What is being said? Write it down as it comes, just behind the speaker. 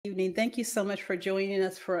evening. Thank you so much for joining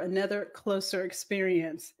us for another Closer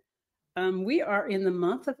Experience. We are in the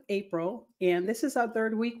month of April, and this is our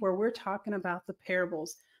third week where we're talking about the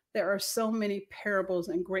parables. There are so many parables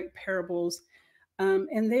and great parables,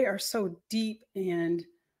 and they are so deep and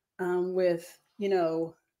with,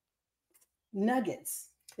 nuggets,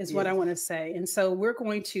 is what I Yes. want to say. And so we're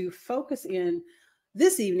going to focus in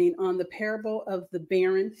this evening on the parable of the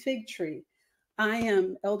barren fig tree. I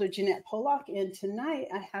am Elder Jeanette Pollock, and tonight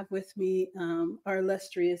I have with me our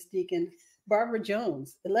illustrious deacon, Barbara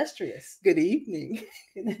Jones. Illustrious. Good evening.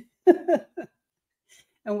 And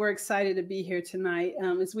we're excited to be here tonight.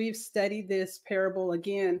 As we've studied this parable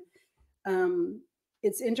again, um,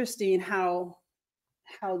 it's interesting how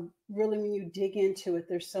really when you dig into it,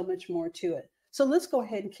 there's so much more to it. So let's go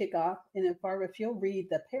ahead and kick off. And if Barbara, if you'll read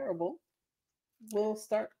the parable, we'll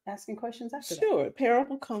start asking questions after that. Sure.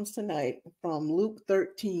 Parable comes tonight from Luke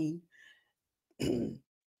 13,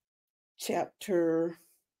 chapter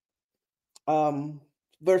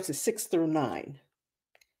verses 6 through 9.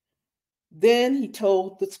 Then he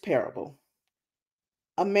told this parable.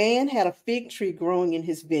 A man had a fig tree growing in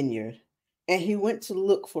his vineyard, and he went to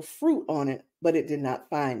look for fruit on it, but it did not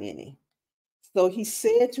find any. So he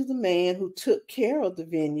said to the man who took care of the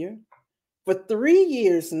vineyard, for 3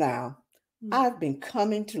 years now, I've been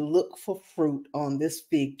coming to look for fruit on this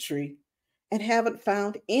fig tree and haven't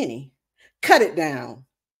found any. Cut it down.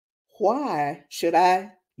 Why should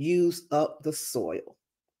I use up the soil?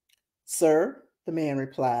 Sir, the man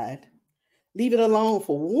replied, leave it alone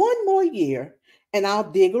for 1 more year and I'll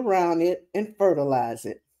dig around it and fertilize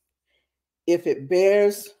it. If it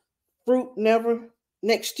bears fruit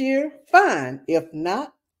next year, fine. If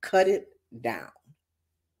not, cut it down.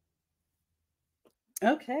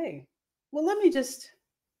 Okay. Well, let me just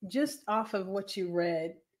off of what you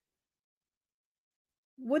read,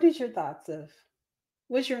 what is your thoughts of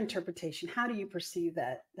what's your interpretation? How do you perceive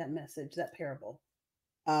that message, that parable?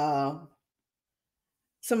 Uh,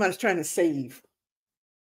 Somebody's trying to save.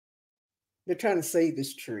 They're trying to save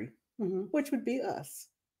this tree, which would be us.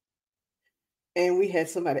 And we had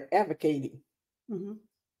somebody advocating.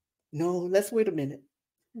 No, let's wait a minute.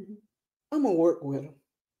 I'm going to work with them.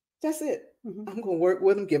 That's it. I'm going to work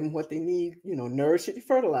with them, give them what they need, nourish it,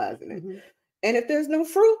 fertilizing it. And if there's no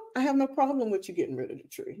fruit, I have no problem with you getting rid of the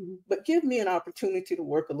tree. But give me an opportunity to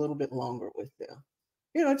work a little bit longer with them.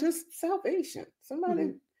 Just salvation.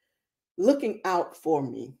 Somebody looking out for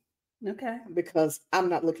me. Okay. Because I'm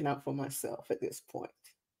not looking out for myself at this point.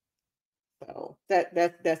 So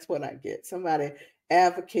that's what I get. Somebody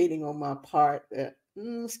advocating on my part that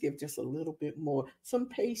let's give just a little bit more, some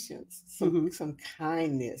patience, some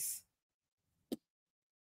kindness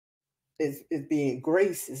is being,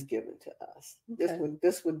 grace is given to us. Okay.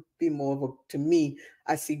 This would be more of a, to me,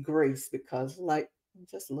 I see grace because like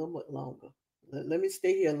just a little bit longer. Let me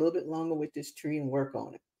stay here a little bit longer with this tree and work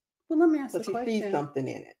on it. Well, let me ask the question. He sees something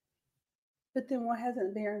in it. But then why hasn't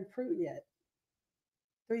it bearing fruit yet?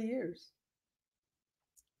 3 years.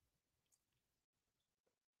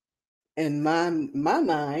 In my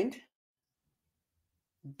mind,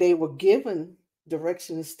 they were given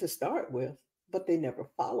directions to start with, but they never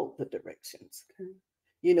followed the directions. Okay.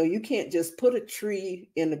 You can't just put a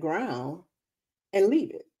tree in the ground and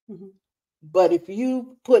leave it. But if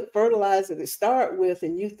you put fertilizer to start with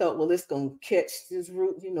and you thought, well, it's going to catch this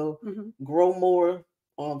root, grow more,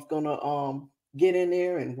 it's going to get in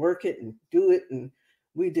there and work it and do it, and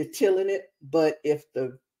we did tilling it. But if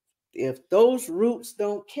those roots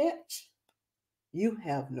don't catch, you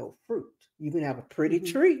have no fruit. You can have a pretty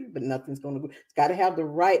tree, but nothing's going to grow. It's got to have the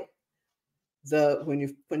right, when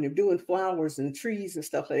you're doing flowers and trees and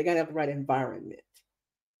stuff, they got to have the right environment.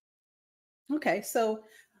 Okay, so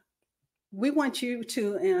we want you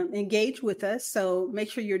to engage with us. So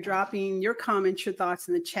make sure you're dropping your comments, your thoughts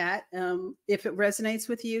in the chat. If it resonates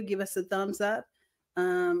with you, give us a thumbs up.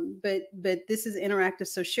 But this is interactive,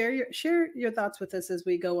 so share your thoughts with us as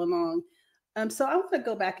we go along. So I want to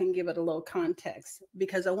go back and give it a little context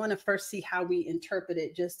because I want to first see how we interpret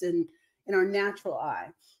it just in our natural eye.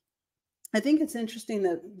 I think it's interesting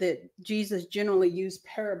that Jesus generally used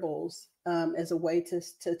parables as a way to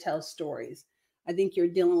tell stories. I think you're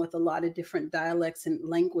dealing with a lot of different dialects and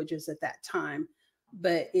languages at that time,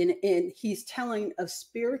 but he's telling of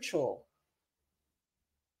spiritual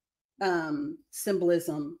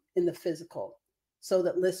symbolism in the physical so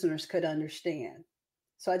that listeners could understand.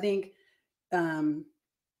 So I think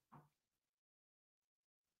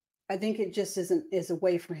it just is a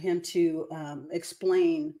way for him to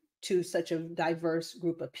explain to such a diverse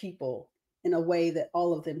group of people in a way that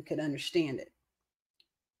all of them could understand it.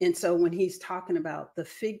 And so when he's talking about the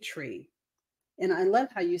fig tree And I love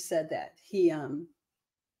how you said that.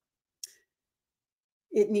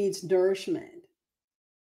 It needs nourishment,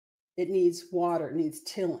 it needs water, it needs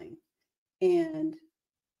tilling. And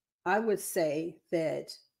I would say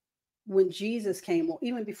that when Jesus came, or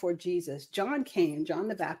even before Jesus, John came, John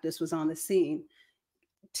the Baptist was on the scene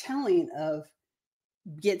telling of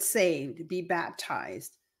get saved, be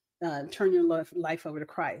baptized, turn your life over to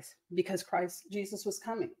Christ, because Jesus was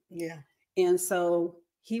coming. Yeah. And so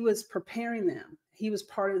he was preparing them. He was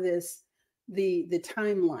part of this, the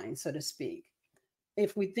timeline, so to speak.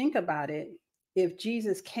 If we think about it, if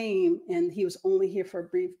Jesus came and he was only here for a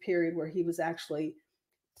brief period where he was actually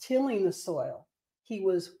tilling the soil, he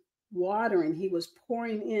was watering, he was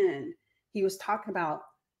pouring in, he was talking about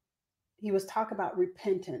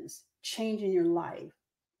repentance, changing your life,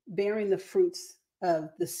 bearing the fruits of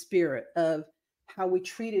the spirit, of how we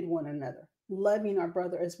treated one another, loving our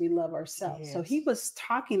brother as we love ourselves. Yes. So he was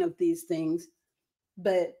talking of these things,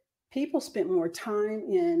 but people spent more time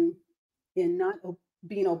in not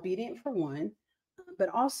being obedient, for one, but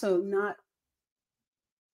also not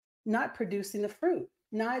producing the fruit,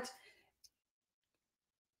 not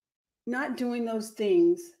doing those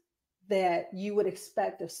things that you would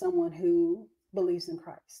expect of someone who believes in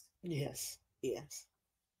Christ. Yes. Yes.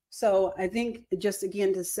 So I think, just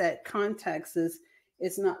again, to set context, is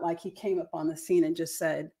it's not like he came up on the scene and just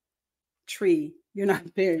said, tree, you're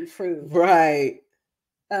not bearing fruit. Right.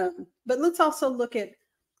 But let's also look at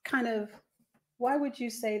kind of, why would you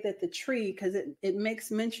say that the tree, because it makes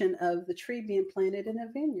mention of the tree being planted in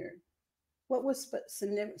a vineyard. What was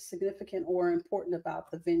significant or important about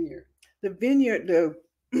the vineyard? The vineyard, the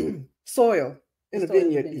soil in a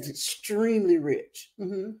vineyard is extremely rich.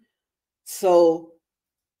 Mm-hmm. So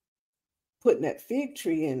putting that fig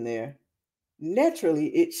tree in there, naturally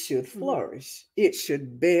it should flourish. Mm-hmm. It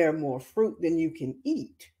should bear more fruit than you can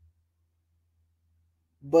eat.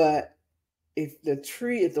 But if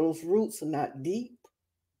those roots are not deep,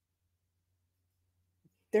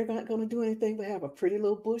 they're not going to do anything but have a pretty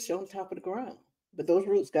little bush on top of the ground. But those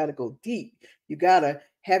roots got to go deep. You got to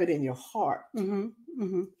have it in your heart. Mm-hmm.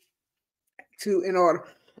 Mm-hmm.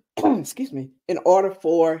 Excuse me, in order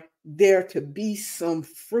for there to be some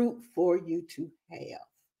fruit for you to have.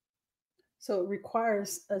 So it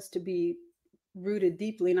requires us to be rooted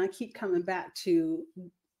deeply. And I keep coming back to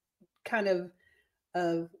kind of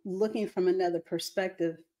looking from another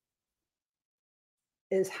perspective,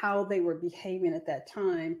 is how they were behaving at that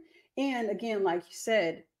time. And again, like you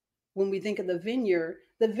said, when we think of the vineyard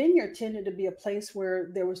tended to be a place where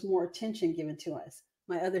there was more attention given to us.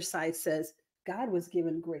 My other side says God was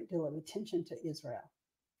given a great deal of attention to Israel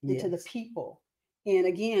and to the people. And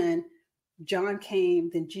again, John came,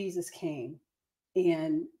 then Jesus came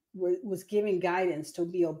and was giving guidance to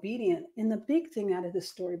be obedient. And the big thing out of this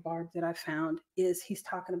story, Barb, that I found is he's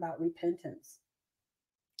talking about repentance.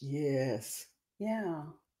 Yes. Yeah.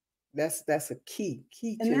 That's a key to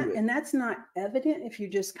it. And that's not evident if you're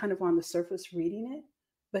just kind of on the surface reading it,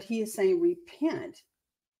 but he is saying repent,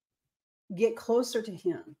 get closer to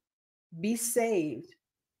him, be saved,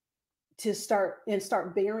 to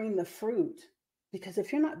start bearing the fruit. Because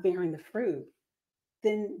if you're not bearing the fruit,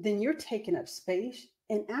 then you're taking up space.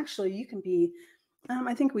 And actually you can be,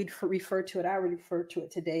 I think we'd refer to it, I would refer to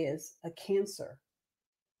it today as a cancer,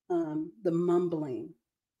 the mumbling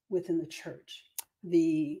within the church,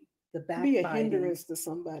 the backbiting. Be a hindrance to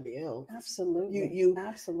somebody else. Absolutely.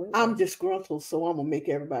 Absolutely. I'm disgruntled, so I'm gonna make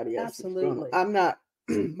everybody else disgruntled. I'm not,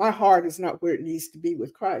 my heart is not where it needs to be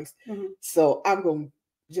with Christ. Mm-hmm. So I'm gonna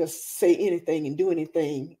just say anything and do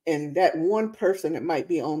anything. And that one person that might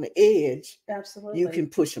be on the edge, absolutely, you can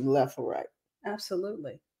push them left or right.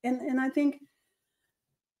 Absolutely. And I think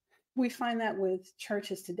we find that with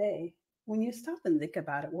churches today. When you stop and think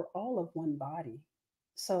about it, we're all of one body.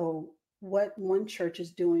 So what one church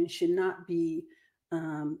is doing should not be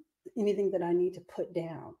anything that I need to put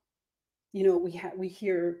down. You know, we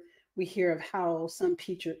hear of how some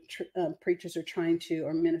preachers are trying to,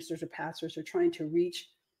 or ministers or pastors are trying to reach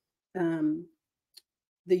the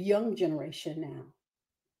young generation now.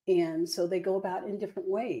 And so they go about in different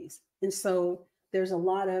ways. And so there's a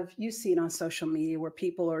lot of, you see it on social media where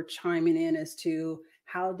people are chiming in as to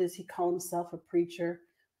how does he call himself a preacher?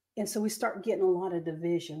 And so we start getting a lot of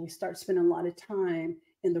division. We start spending a lot of time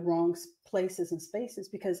in the wrong places and spaces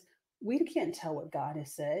because we can't tell what God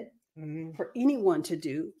has said for anyone to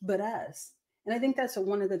do but us. And I think that's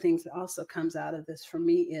one of the things that also comes out of this for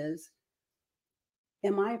me is,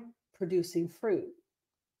 am I producing fruit?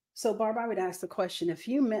 So Barb, I would ask the question, if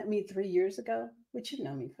you met me 3 years ago, which you've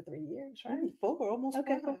known me for 3 years, right? 4, almost 5.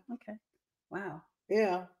 Okay. Wow.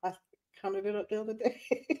 Yeah, I counted it up the other day.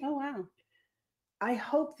 Oh, wow. I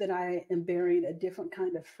hope that I am bearing a different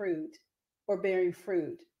kind of fruit or bearing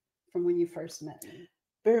fruit from when you first met me.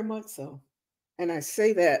 Very much so. And I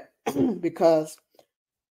say that because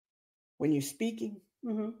when you're speaking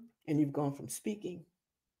Mm-hmm. and you've gone from speaking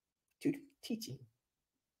to teaching,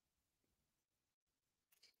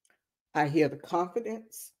 I hear the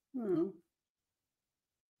confidence. Mm-hmm.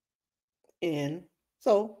 And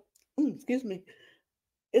so, excuse me,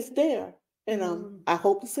 it's there. And Mm. I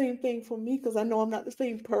hope the same thing for me because I know I'm not the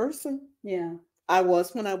same person Yeah. I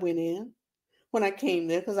was when I went in, when I came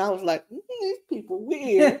there, because I was like, these people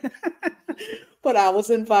weird. But I was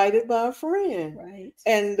invited by a friend. Right.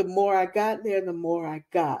 And the more I got there, the more I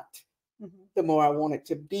got. Mm-hmm. The more I wanted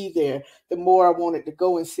to be there, the more I wanted to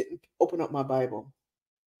go and sit and open up my Bible.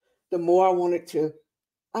 The more I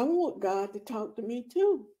want God to talk to me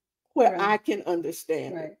too, where Right. I can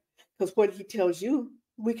understand it. Right. Because what he tells you,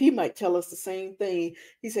 he might tell us the same thing.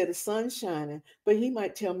 He said the sun's shining, but he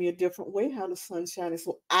might tell me a different way how the sun's shining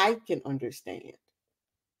so I can understand.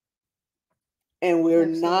 And we're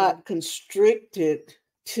Absolutely. not constricted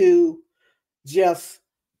to just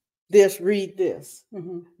this, read this.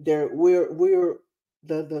 Mm-hmm. We're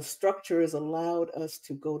the structure has allowed us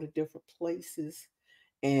to go to different places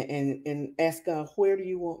and ask God, where do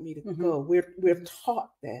you want me to Mm-hmm. go? We're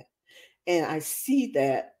taught that. And I see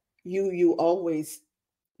that you always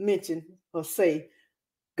mention or say,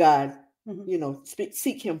 God, Mm-hmm.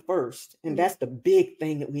 seek him first. And Mm-hmm. that's the big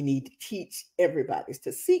thing that we need to teach everybody is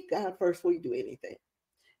to seek God first before you do anything.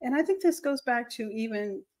 And I think this goes back to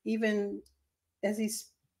even as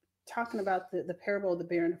he's talking about the parable of the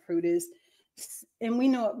barren fruit is, and we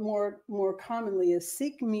know it more commonly is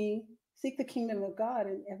seek the kingdom of God,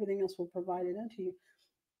 and everything else will provide it unto you.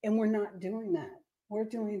 And we're not doing that. We're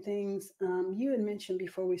doing things. You had mentioned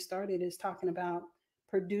before we started is talking about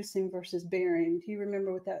producing versus bearing. Do you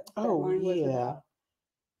remember what that Oh line was yeah. about?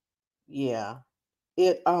 Yeah.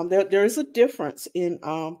 There is a difference in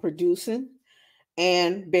producing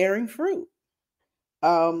and bearing fruit.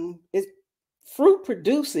 It Fruit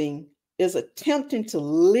producing is attempting to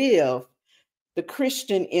live the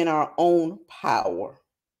Christian in our own power.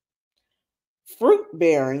 Fruit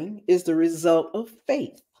bearing is the result of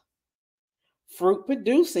faith. Fruit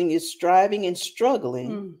producing is striving and struggling.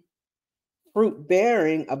 Mm, Fruit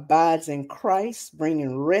bearing abides in Christ,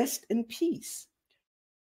 bringing rest and peace.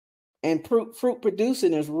 And fruit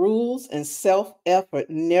producing is rules and self effort,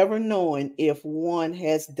 never knowing if one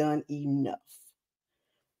has done enough.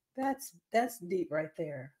 that's deep right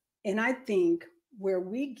there. And I think where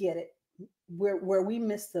we get it, where we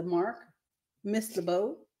miss the mark, miss the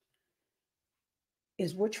boat,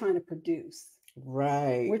 is we're trying to produce.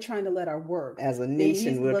 Right. We're trying to let our work, As a and he's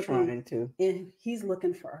nation, we're looking, trying to. and he's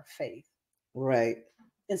looking for our faith. Right.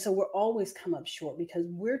 And so we're always come up short because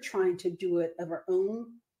we're trying to do it of our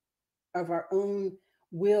own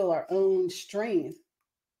will, our own strength,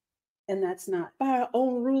 and that's not By our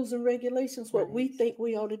own rules and regulations, what we right. think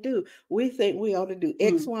we ought to do. We think we ought to do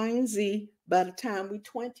X, Mm. Y, and Z by the time we're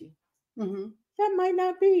 20. Mm-hmm. That might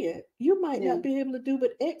not be it. You might Yeah. not be able to do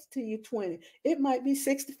but X till you're 20. It might be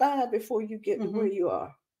 65 before you get to where Mm-hmm. you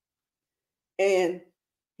are. And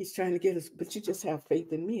he's trying to get us, but you just have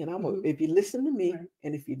faith in me. And Mm-hmm. if you listen to me Right.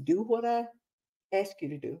 and if you do what I ask you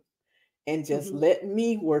to do and just Mm-hmm. let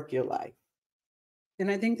me work your life.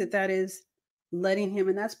 And I think that is letting him,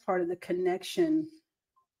 and that's part of the connection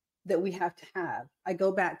that we have to have. I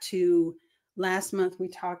go back to last month, we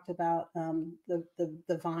talked about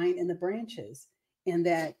the vine and the branches, and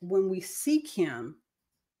that when we seek him,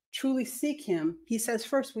 truly seek him, he says,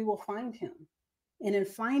 first we will find him. And in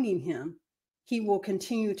finding him, he will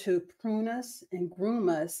continue to prune us and groom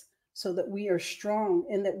us so that we are strong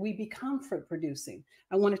and that we become fruit producing.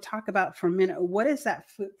 I want to talk about for a minute, what does that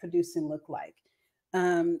fruit producing look like?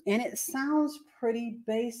 And it sounds pretty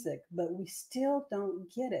basic, but we still don't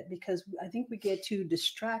get it because I think we get too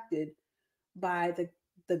distracted by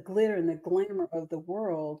the glitter and the glamour of the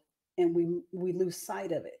world, and we lose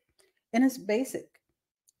sight of it. And it's basic.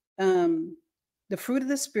 Um, the fruit of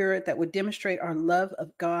the spirit that would demonstrate our love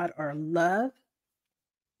of God are love,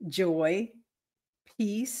 joy,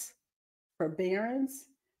 peace, forbearance,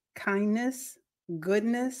 kindness,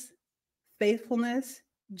 goodness, faithfulness,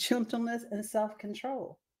 gentleness, and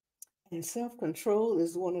self-control. And self-control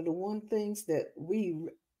is one of the one things that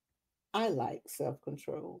I like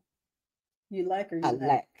self-control. You like or I you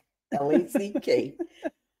lack? lack. LACK.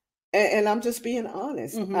 And I'm just being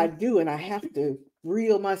honest. I Mm-hmm. do, and I have to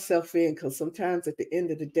reel myself in because sometimes at the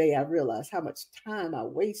end of the day, I realize how much time I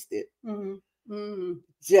wasted Mm-hmm. Mm-hmm.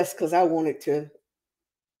 just because I wanted to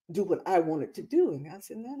do what I wanted to do. And I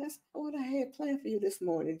said, no, that's not what I had planned for you this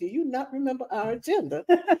morning. Do you not remember our agenda?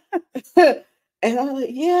 And I'm like,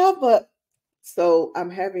 yeah, but so I'm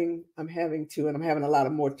having to, and I'm having a lot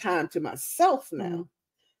of more time to myself now.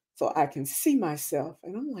 So I can see myself.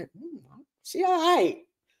 And I'm like, she all right.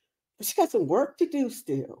 But she got some work to do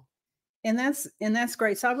still. And that's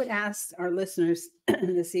great. So I would ask our listeners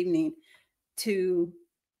this evening to,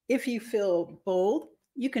 if you feel bold,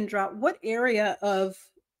 you can drop what area of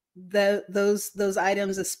those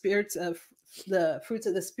items, the spirits of the fruits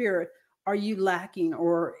of the spirit, are you lacking,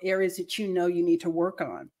 or areas that you know you need to work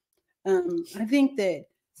on. I think that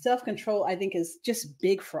self-control, I think, is just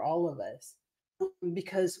big for all of us,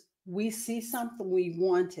 because we see something, we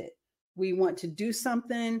want it. We want to do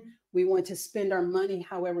something. We want to spend our money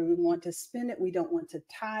however we want to spend it. We don't want to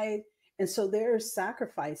tithe. And so there's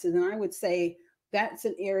sacrifices. And I would say that's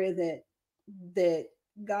an area that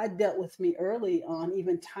God dealt with me early on,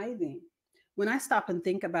 even tithing. When I stop and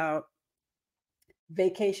think about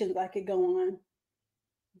vacations I could go on,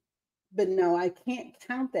 but no, I can't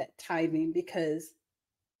count that tithing, because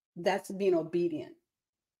that's being obedient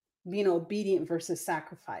versus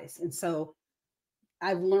sacrifice. And so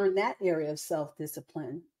I've learned that area of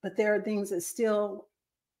self-discipline, but there are things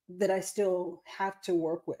that I still have to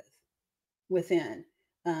work within.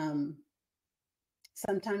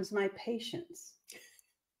 Sometimes my patience.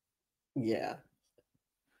 Yeah.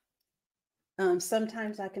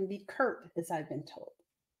 Sometimes I can be curt, as I've been told.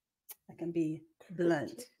 I can be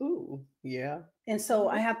blunt. Ooh, yeah. And so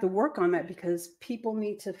I have to work on that, because people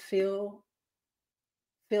need to feel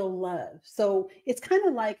love. So it's kind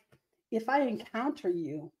of like, if I encounter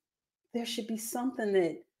you, there should be something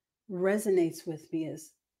that resonates with me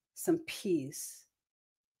as some peace.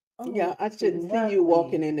 Oh, yeah, I shouldn't see you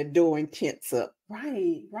walking in the door and tense up.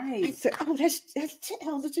 Right. I said, oh, that's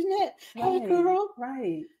Elder Jeanette. Hey, Right, girl.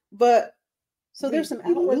 right. But so there's some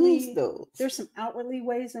outwardly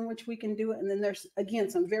ways in which we can do it, and then there's, again,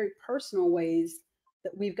 some very personal ways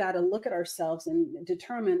that we've got to look at ourselves and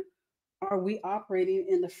determine, are we operating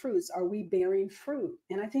in the fruits? Are we bearing fruit?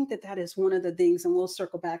 And I think that is one of the things, and we'll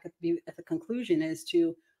circle back at the conclusion, is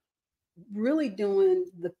to really doing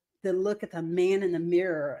the look at the man in the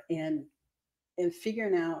mirror and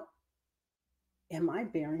figuring out, am I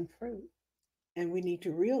bearing fruit? And we need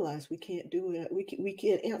to realize we can't do it. We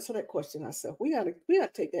can't answer that question ourselves. We gotta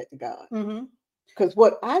take that to God. Because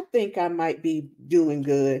what I think I might be doing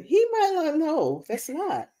good, He might not know. That's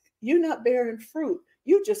not. You're not bearing fruit.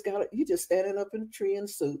 You just standing up in a tree in a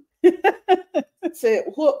suit. Said,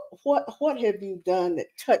 what have you done that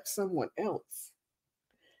touched someone else,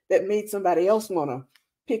 that made somebody else want to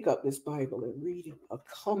pick up this Bible and read it, or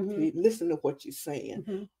listen to what you're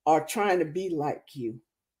saying, or trying to be like you?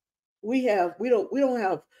 We don't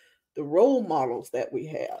have the role models that we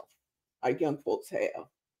have, our young folks have.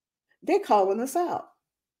 They're calling us out.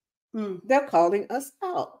 They're calling us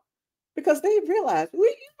out because they realize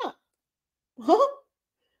we not.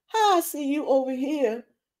 How I see you over here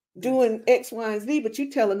doing X, Y, and Z, but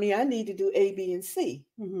you telling me I need to do A, B, and C.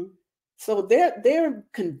 So they're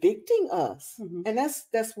convicting us, and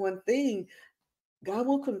that's one thing. God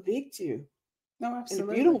will convict you. No, absolutely.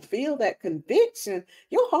 And if you don't feel that conviction,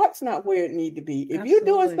 your heart's not where it need to be. If you're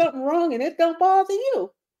doing something wrong and it don't bother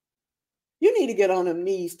you, you need to get on them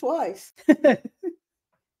knees twice.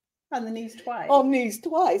 On the knees twice. On knees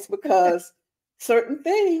twice, because certain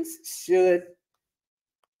things should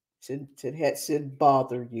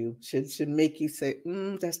bother you. Should make you say,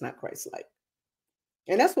 that's not Christ-like.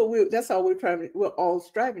 And that's how we're all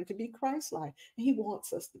striving to be Christ-like. And He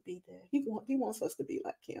wants us to be there. He wants us to be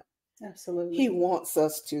like Him. Absolutely. He wants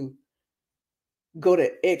us to go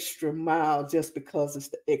the extra mile just because it's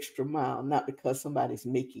the extra mile, not because somebody's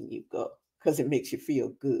making you go, because it makes you feel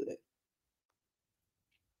good.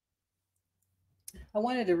 I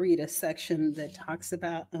wanted to read a section that talks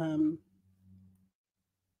about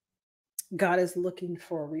God is looking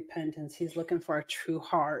for repentance. He's looking for a true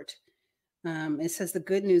heart. It says the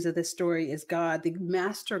good news of this story is God, the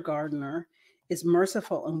master gardener, is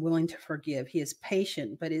merciful and willing to forgive. He is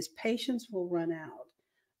patient, but his patience will run out.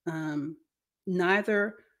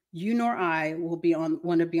 Neither you nor I will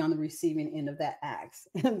want to be on the receiving end of that axe,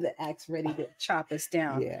 the axe ready to chop us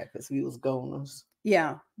down. Yeah, because we was goners.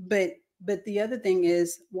 Yeah, but the other thing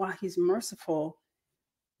is, while He's merciful,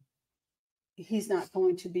 He's not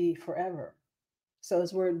going to be forever. So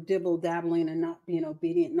as we're dibble-dabbling and not being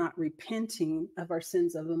obedient, not repenting of our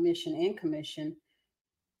sins of omission and commission,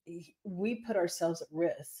 we put ourselves at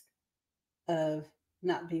risk of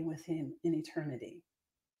not being with Him in eternity.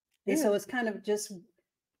 And so it's kind of just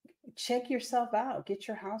check yourself out. Get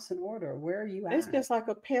your house in order. Where are you It's at? just like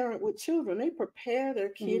a parent with children. They prepare their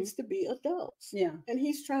Hmm. kids to be adults. Yeah. And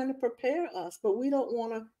he's trying to prepare us, but we don't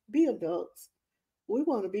want to be adults. We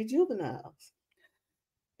want to be juveniles.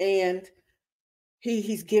 And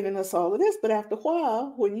he's giving us all of this, but after a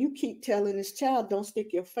while, when you keep telling this child, don't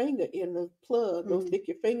stick your finger in the plug, don't Hmm. stick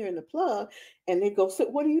your finger in the plug, and they go, so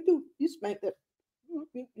what do? You smack that,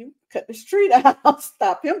 you cut the street out,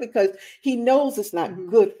 stop him, because he knows it's not Hmm.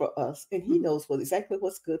 good for us, and he Hmm. knows exactly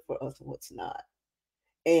what's good for us and what's not.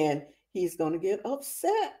 And he's going to get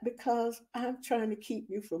upset because I'm trying to keep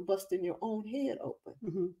you from busting your own head open.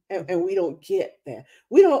 Hmm. And we don't get that.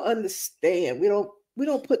 We don't understand. We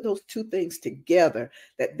don't put those two things together.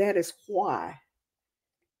 That is why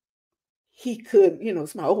he could, somebody,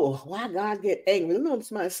 oh, why God get angry?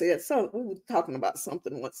 Somebody said something. We were talking about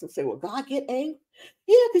something once and said, well, God get angry?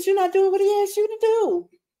 Yeah, because you're not doing what he asked you to do.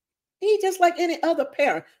 He just like any other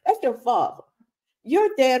parent. That's your father. Your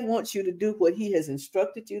dad wants you to do what he has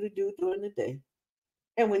instructed you to do during the day.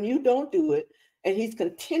 And when you don't do it, and he's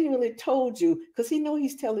continually told you, because he know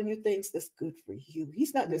he's telling you things that's good for you.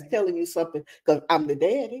 He's not just Right. telling you something because I'm the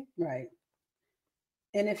daddy. Right.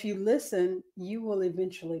 And if you listen, you will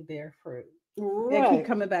eventually bear fruit. I keep Right.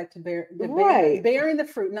 coming back to Right. bearing the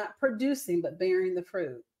fruit, not producing, but bearing the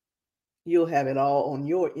fruit. You'll have it all on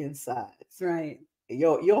your insides. Right.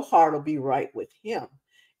 Your heart will be right with him.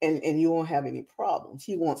 And you won't have any problems.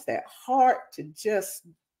 He wants that heart to just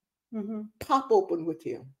Hmm. pop open with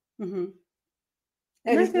him. Hmm. And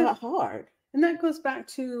And that it's goes, not hard. and that goes back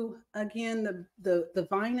to again the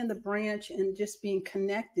vine and the branch and just being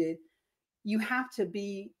connected. You have to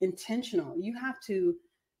be intentional.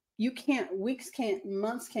 You can't, weeks can't,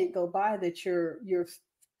 months can't go by that you're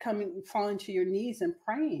coming, falling to your knees and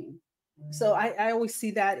praying. So I always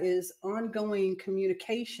see that as ongoing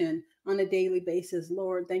communication on a daily basis.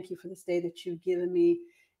 Lord, thank you for this day that you've given me.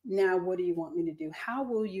 Now, what do you want me to do? How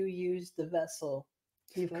will you use the vessel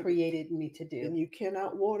you've Like, created me to do? and you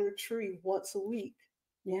cannot water a tree once a week.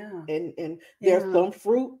 Yeah. And there's Yeah. some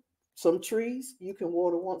fruit, some trees you can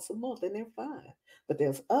water once a month and they're fine. But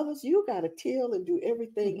there's others you got to till and do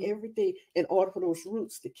everything Hmm. every day in order for those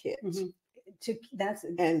roots to catch. Hmm. To that's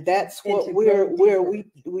And that's and what to grow where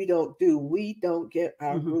deeper. we don't do. We don't get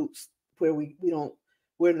our Hmm. roots where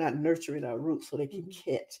we're not nurturing our roots so they can Hmm.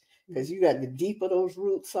 catch. Hmm. Because you got the deeper those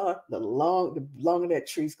roots are, the longer that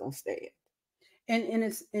tree's gonna stand. And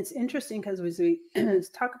it's interesting because as we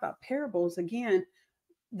talk about parables again,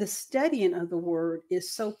 the studying of the word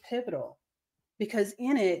is so pivotal because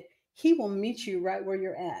in it he will meet you right where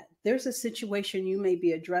you're at. There's a situation you may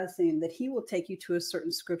be addressing that he will take you to a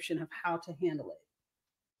certain scripture of how to handle it.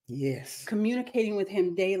 Yes. Communicating with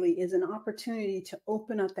him daily is an opportunity to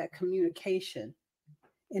open up that communication.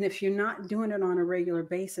 And if you're not doing it on a regular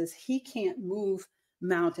basis, he can't move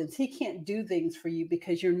mountains. He can't do things for you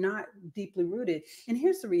because you're not deeply rooted. And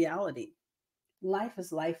here's the reality: life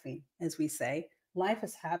is lifing, as we say. Life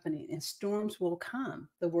is happening and storms will come.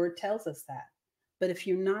 The word tells us that. But if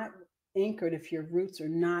you're not anchored, if your roots are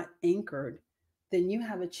not anchored, then you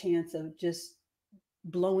have a chance of just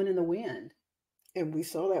blowing in the wind. And we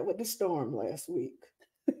saw that with the storm last week.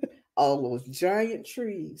 All those giant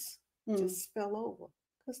trees Mm. just fell over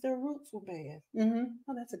because their roots were bad. Mm-hmm.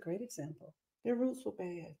 Oh, that's a great example. Their roots were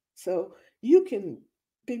bad. So you can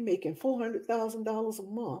be making $400,000 a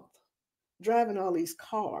month driving all these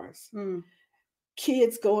cars, Mm.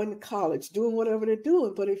 kids going to college, doing whatever they're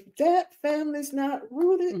doing. But if that family's not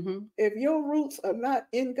rooted, Mm-hmm. if your roots are not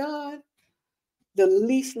in God, the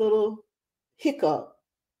least little hiccup,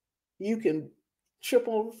 you can trip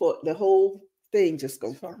over for the whole thing just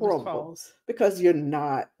gonna Just crumble falls. because you're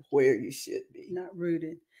not where you should be. Not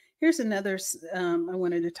rooted. Here's another I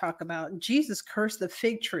wanted to talk about. Jesus cursed the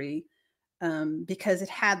fig tree because it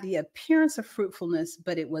had the appearance of fruitfulness,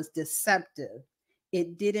 but it was deceptive.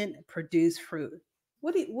 It didn't produce fruit.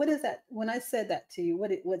 What is that? When I said that to you,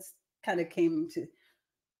 what's kind of came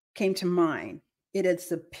to mind? It had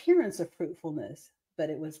the appearance of fruitfulness, but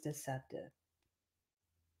it was deceptive.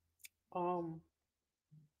 Um,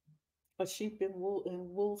 a sheep in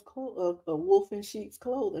wolf's a wolf in sheep's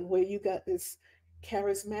clothing, where you got this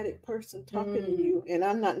charismatic person talking to Mm, you, and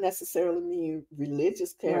I'm not necessarily mean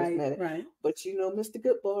religious right, charismatic, right. but Mr.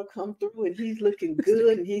 Goodbar come through and he's looking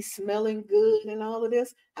good and he's smelling good and all of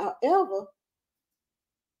this. However,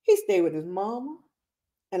 he stayed with his mama,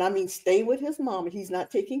 and I mean stay with his mama. He's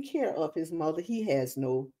not taking care of his mother. He has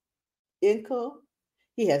no income.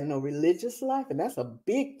 He has no religious life, and that's a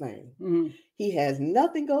big thing. Mm, He has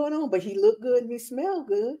nothing going on, but he look good and he smell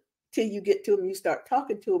good till you get to him, you start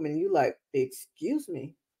talking to him, and you like, excuse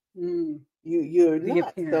me, mm. You're The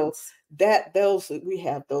not. So appearance. we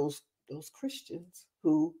have those Christians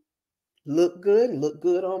who look good and look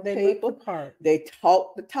good on They look the paper. part. They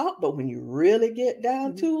talk the talk, but when you really get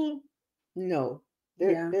down Mhm. to them, no,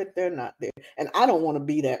 Yeah. they're not there. And I don't want to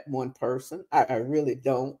be that one person. I really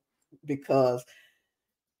don't, because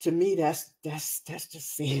to me that's just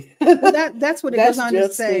sin. Well, that's what it goes That's on to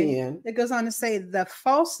just say. sin. It goes on to say the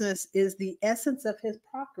falseness is the essence of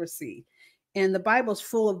hypocrisy. And the Bible's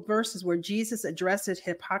full of verses where Jesus addresses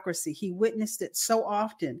hypocrisy. He witnessed it so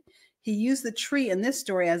often. He used the tree in this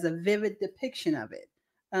story as a vivid depiction of it.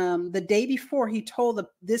 The day before he told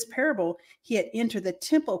this parable, he had entered the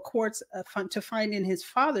temple courts to find in his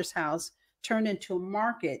father's house turned into a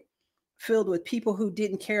market filled with people who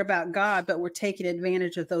didn't care about God, but were taking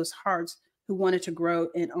advantage of those hearts who wanted to grow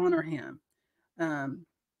and honor him. Um,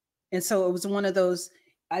 and so it was one of those,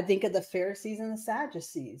 I think of the Pharisees and the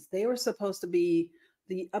Sadducees. They were supposed to be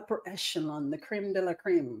the upper echelon, the creme de la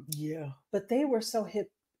creme. Yeah. But they were so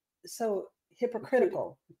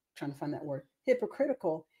hypocritical. I'm trying to find that word.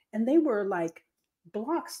 Hypocritical. And they were like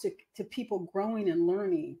blocks to people growing and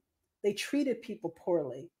learning. They treated people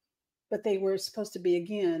poorly, but they were supposed to be,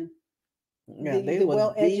 again, Yeah, they the were the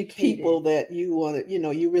well-educated. people that you wanted,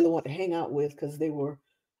 you really want to hang out with, because they were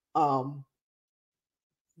um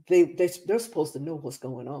they're supposed to know what's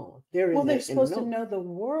going on. They're Well, in they're the in the supposed to know. know the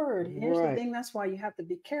word. Here's the Right. thing. That's why you have to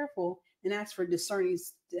be careful and ask for discerning,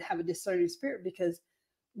 to have a discerning spirit, because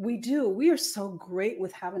we are so great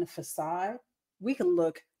with having a facade. We can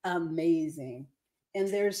look amazing. And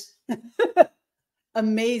there's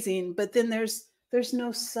amazing, but then there's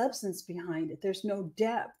no substance behind it. There's no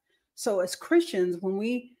depth. So as Christians, when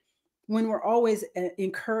we're always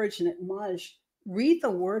encouraged and admonished, read the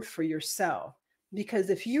word for yourself, because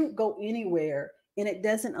if you go anywhere and it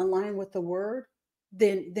doesn't align with the word,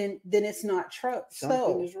 then it's not true.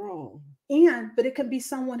 Something is wrong. But it can be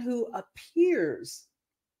someone who appears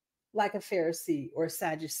like a Pharisee or a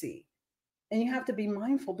Sadducee, and you have to be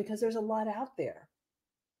mindful, because there's a lot out there.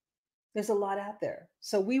 There's a lot out there.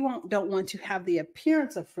 So we don't want to have the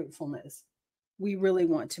appearance of fruitfulness. We really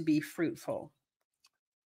want to be fruitful.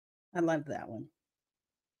 I love that one.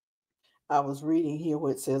 I was reading here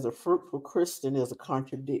where it says a fruitful Christian is a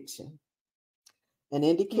contradiction, an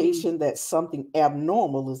indication that something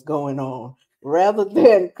abnormal is going on. Rather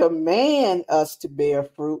than command us to bear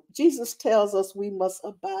fruit, Jesus tells us we must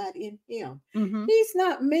abide in him. Mm-hmm. He's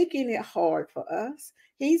not making it hard for us.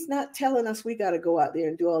 He's not telling us we got to go out there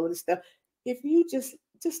and do all of this stuff. If you just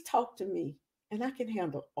talk to me, and I can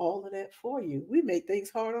handle all of that for you. We make things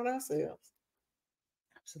hard on ourselves.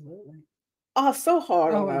 Absolutely. Oh, so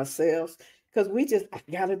hard on ourselves, because we just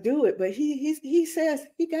got to do it. But he says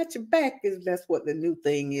he got your back. That's what the new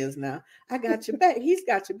thing is now. I got your back. He's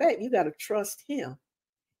got your back. You got to trust him.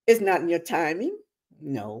 It's not in your timing,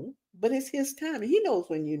 no, but it's his timing. He knows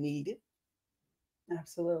when you need it.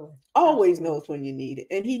 Absolutely. Always knows when you need it,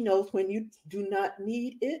 and he knows when you do not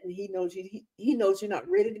need it, and he knows you're not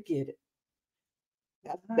ready to get it.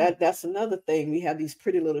 That's another thing. We have these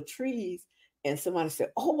pretty little trees, and somebody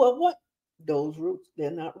said, "Oh well, what? Those roots, they're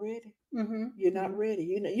not ready. Mm-hmm. You're not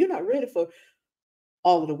ready. You're not ready for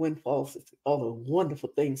all of the windfalls, all the wonderful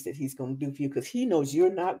things that he's going to do for you, because he knows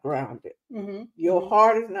you're not grounded. Mm-hmm. Your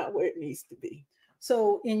heart is not where it needs to be."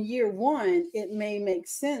 So in year one, it may make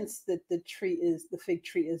sense that the fig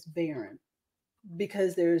tree is barren,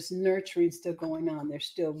 because there's nurturing still going on. They're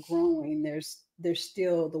still growing. There's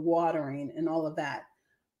still the watering and all of that,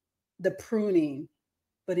 the pruning.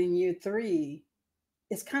 But in year three,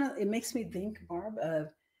 it makes me think, Barb, of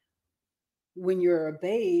when you're a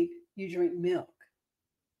babe, you drink milk.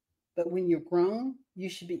 But when you're grown, you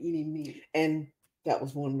should be eating meat. And that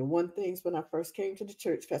was one of the things when I first came to the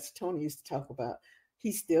church, Pastor Tony used to talk about.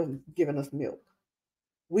 He's still giving us milk.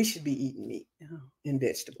 We should be eating meat and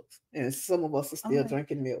vegetables. And some of us are still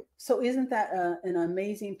drinking milk. So isn't that an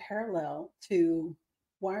amazing parallel to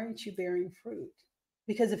why aren't you bearing fruit?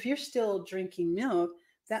 Because if you're still drinking milk,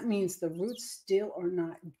 that means the roots still are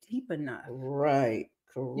not deep enough. Right.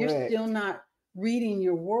 Correct. You're still not reading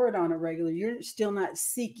your word on a regular. You're still not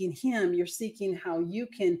seeking him. You're seeking how you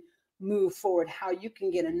can move forward, how you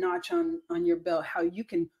can get a notch on your belt, how you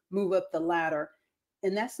can move up the ladder.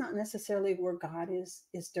 And that's not necessarily where God is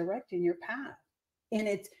directing your path. And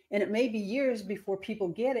it may be years before people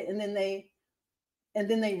get it, and then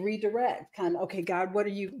they redirect, kind of, okay, God, what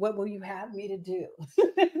will you have me to do?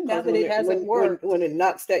 Now that it hasn't worked. When it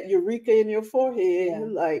knocks that eureka in your forehead, you're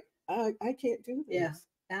like, I can't do this. Yeah,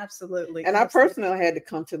 absolutely. And I personally had to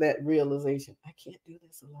come to that realization. I can't do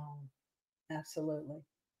this alone. Absolutely.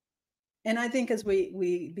 And I think as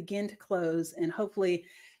we begin to close, and hopefully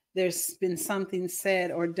there's been something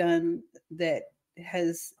said or done that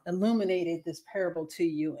has illuminated this parable to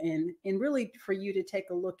you, and really for you to take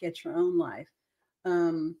a look at your own life.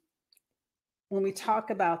 Um, when we talk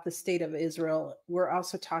about the state of Israel, we're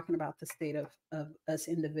also talking about the state of us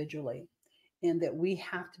individually, and that we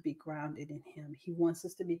have to be grounded in Him. He wants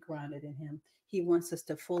us to be grounded in Him. He wants us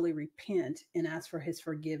to fully repent and ask for His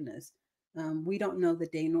forgiveness. We don't know the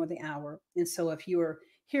day nor the hour. And so if you are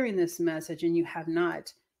hearing this message and you have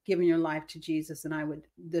not given your life to Jesus, and I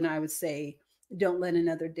would say, don't let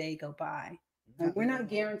another day go by. We're not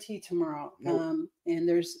guaranteed tomorrow. Nope. And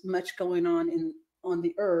there's much going on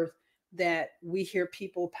the earth that we hear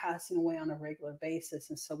people passing away on a regular basis.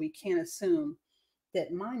 And so we can't assume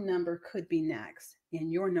that my number could be next and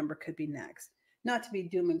your number could be next. Not to be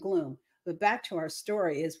doom and gloom, but back to our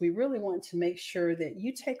story is we really want to make sure that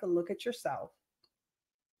you take a look at yourself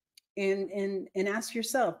and ask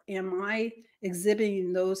yourself, am I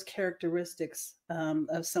exhibiting those characteristics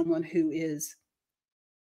of someone who is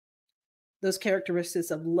those characteristics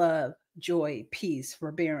of love, joy, peace,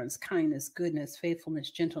 forbearance, kindness, goodness, faithfulness,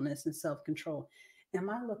 gentleness, and self-control? Am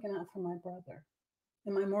I looking out for my brother?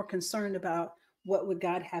 Am I more concerned about what would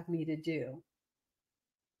God have me to do?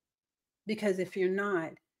 Because if you're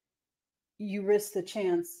not, you risk the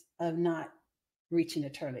chance of not reaching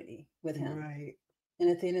eternity with Him. Right. And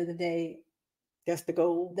at the end of the day, That's the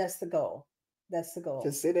goal. that's the goal. That's the goal.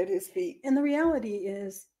 To sit at His feet. And the reality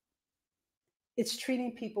is, it's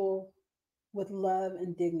treating people with love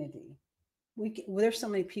and dignity. There's so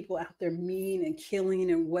many people out there mean and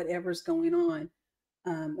killing and whatever's going on,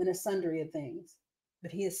 and a sundry of things.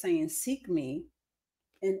 But He is saying, seek me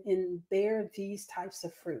and bear these types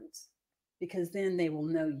of fruits, because then they will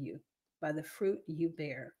know you by the fruit you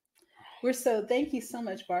bear. Thank you so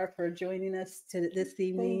much, Barb, for joining us this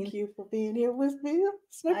evening. Thank you for being here with me.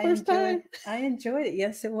 It's my first time. I enjoyed it.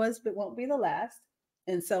 Yes, it was, but won't be the last.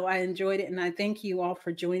 And so I enjoyed it. And I thank you all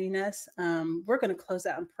for joining us. We're going to close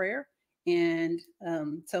out in prayer. And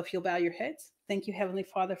so if you'll bow your heads, thank you, Heavenly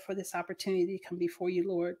Father, for this opportunity to come before you,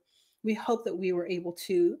 Lord. We hope that we were able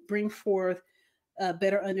to bring forth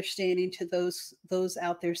better understanding to those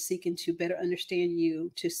out there seeking to better understand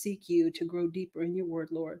you, to seek you, to grow deeper in your word,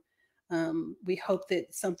 Lord. We hope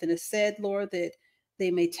that something is said, Lord, that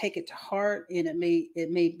they may take it to heart, and it may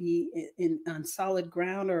be on solid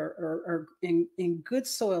ground or in good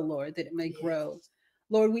soil, Lord, that it may grow.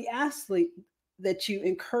 Lord, we ask that you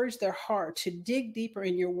encourage their heart to dig deeper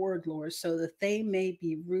in your word, Lord, so that they may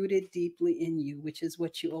be rooted deeply in you, which is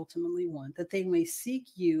what you ultimately want, that they may seek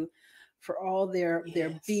you for all their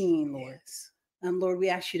being, Lord. Lord, we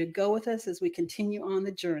ask you to go with us as we continue on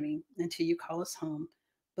the journey until you call us home.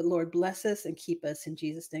 But Lord, bless us and keep us. In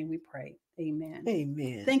Jesus' name we pray. Amen.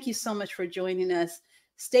 Amen. Thank you so much for joining us.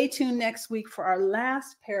 Stay tuned next week for our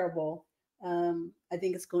last parable. I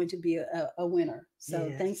think it's going to be a winner.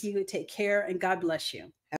 So thank you. Take care and God bless you.